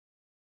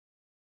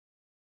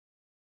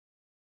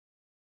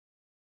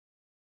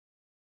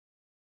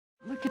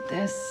Look at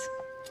this.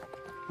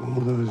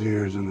 All those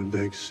years in the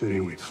big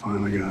city, we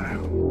finally got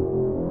out.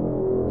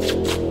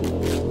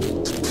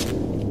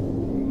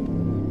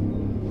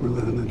 We're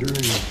living the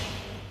dream.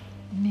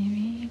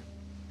 Maybe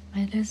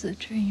it is a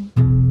dream.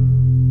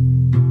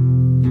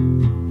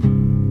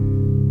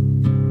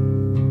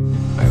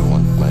 I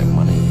want my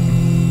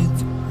money.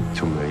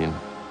 2 million.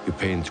 You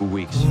pay in 2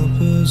 weeks. Then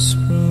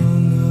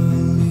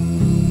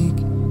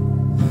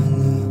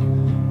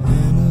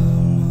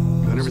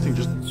everything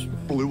just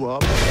blew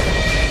up.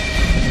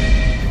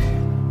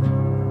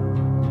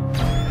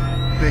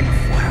 Big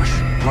flash,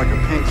 like a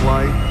pink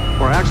light.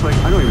 Or actually,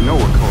 I don't even know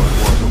what color it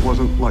was. It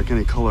wasn't like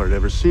any color I'd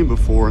ever seen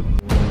before. You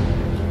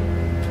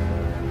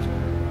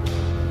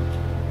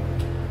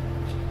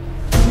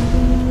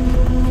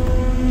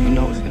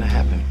know what's gonna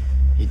happen.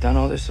 You done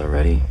all this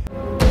already?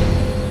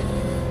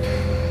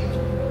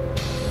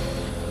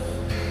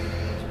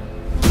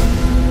 I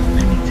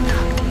need to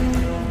talk to you.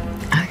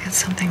 I got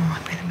something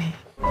wrong with me.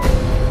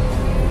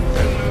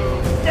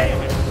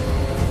 Damn it!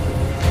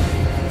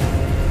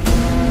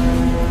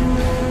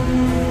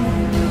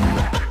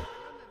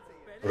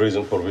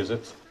 Reason for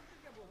visit?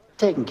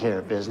 Taking care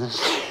of business.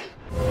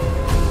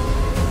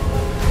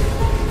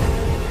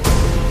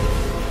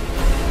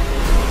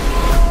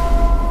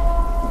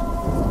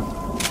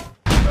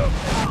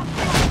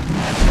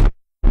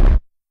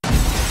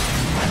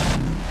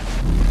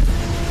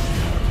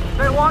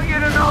 They want you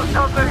to know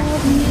something.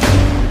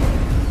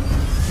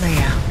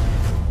 Leah,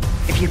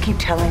 if you keep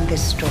telling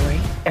this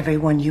story,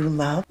 everyone you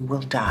love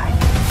will die.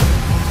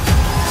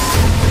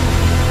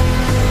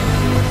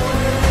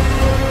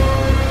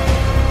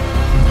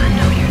 I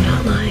know you're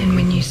not lying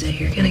when you say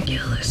you're gonna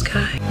kill this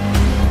guy.